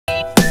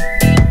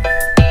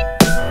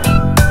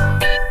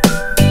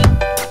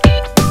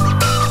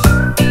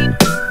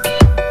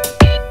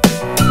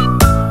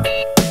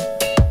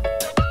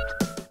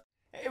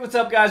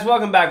guys?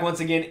 Welcome back once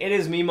again. It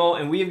is me,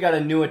 Molt, and we've got a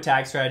new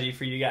attack strategy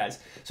for you guys.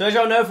 So as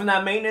y'all know from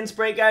that maintenance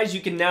break, guys,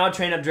 you can now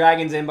train up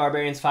dragons and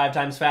barbarians 5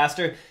 times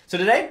faster. So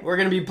today, we're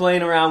going to be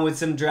playing around with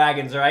some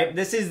dragons, alright?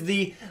 This is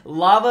the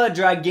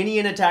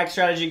LavaDragiNion Attack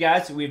Strategy,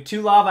 guys. So we have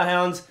 2 lava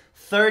hounds,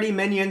 30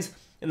 minions,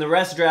 and the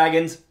rest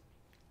dragons.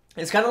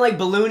 It's kind of like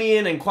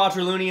Balloonian and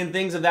Quadrilunian,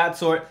 things of that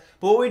sort.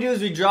 But what we do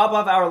is we drop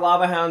off our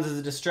lava hounds as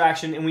a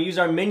distraction, and we use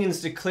our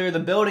minions to clear the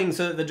building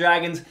so that the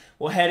dragons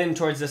will head in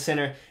towards the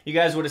center. You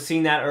guys would have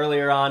seen that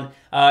earlier on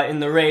in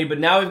the raid, but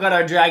now we've got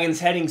our dragons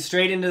heading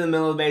straight into the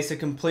middle of the base to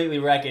completely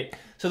wreck it.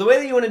 So the way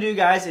that you want to do,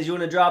 guys, is you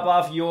want to drop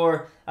off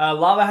your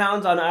lava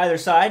hounds on either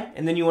side,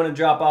 and then you want to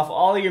drop off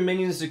all of your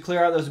minions to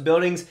clear out those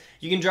buildings.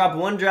 You can drop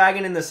 1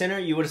 dragon in the center.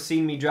 You would have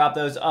seen me drop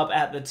those up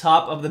at the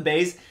top of the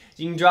base.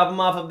 You can drop them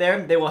off up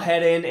there, they will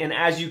head in, and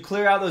as you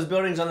clear out those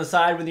buildings on the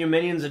side with your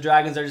minions, the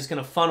dragons are just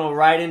going to funnel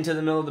right into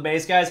the middle of the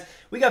base, guys.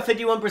 We got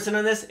 51%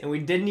 on this, and we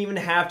didn't even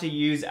have to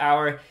use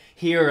our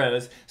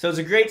heroes. So it's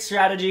a great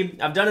strategy.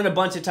 I've done it a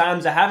bunch of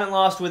times. I haven't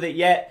lost with it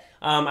yet.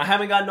 I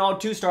haven't gotten all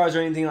 2 stars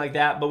or anything like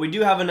that, but we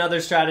do have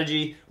another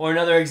strategy or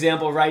another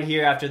example right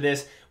here after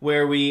this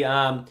where we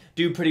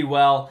do pretty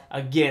well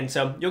again.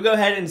 So you'll go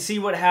ahead and see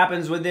what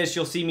happens with this.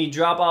 You'll see me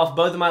drop off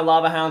both of my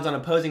lava hounds on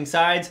opposing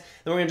sides.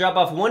 Then we're going to drop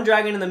off 1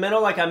 dragon in the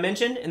middle like I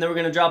mentioned, and then we're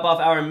going to drop off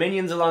our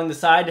minions along the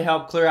side to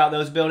help clear out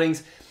those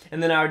buildings.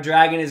 And then our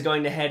dragon is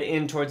going to head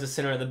in towards the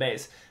center of the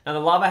base. Now the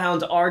lava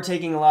hounds are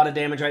taking a lot of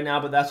damage right now,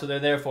 but that's what they're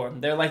there for.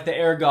 They're like the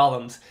air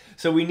golems.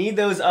 So we need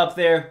those up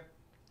there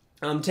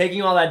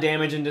taking all that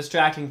damage and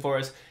distracting for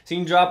us. So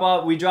you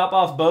can we drop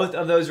off both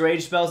of those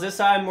rage spells. This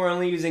time we're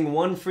only using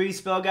 1 free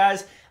spell,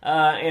 guys,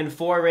 and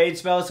 4 rage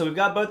spells. So we've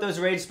got both those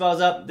rage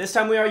spells up. This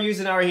time we are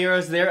using our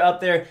heroes. They're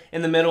up there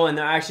in the middle, and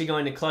they're actually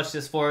going to clutch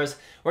this for us.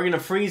 We're going to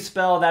freeze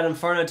spell that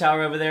Inferno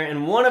Tower over there,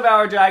 and one of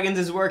our dragons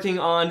is working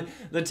on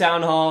the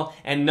Townhall,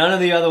 and none of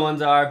the other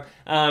ones are.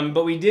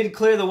 But we did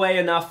clear the way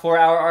enough for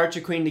our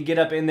Archer Queen to get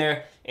up in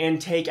there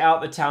and take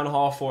out the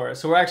Townhall for us.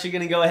 So we're actually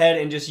going to go ahead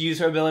and just use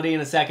her ability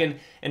in a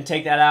second and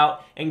take that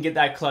out and get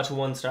that clutch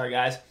 1 star,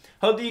 guys.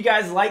 Hope that you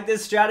guys like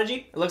this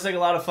strategy. It looks like a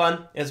lot of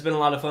fun. It's been a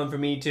lot of fun for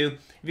me too.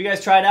 If you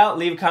guys try it out,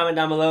 leave a comment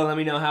down below and let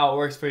me know how it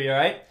works for you,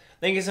 alright?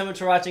 Thank you so much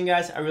for watching,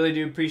 guys. I really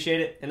do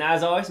appreciate it. And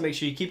as always, make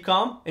sure you keep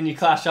calm and you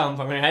clash on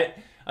for me, alright?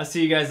 I'll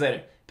see you guys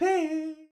later.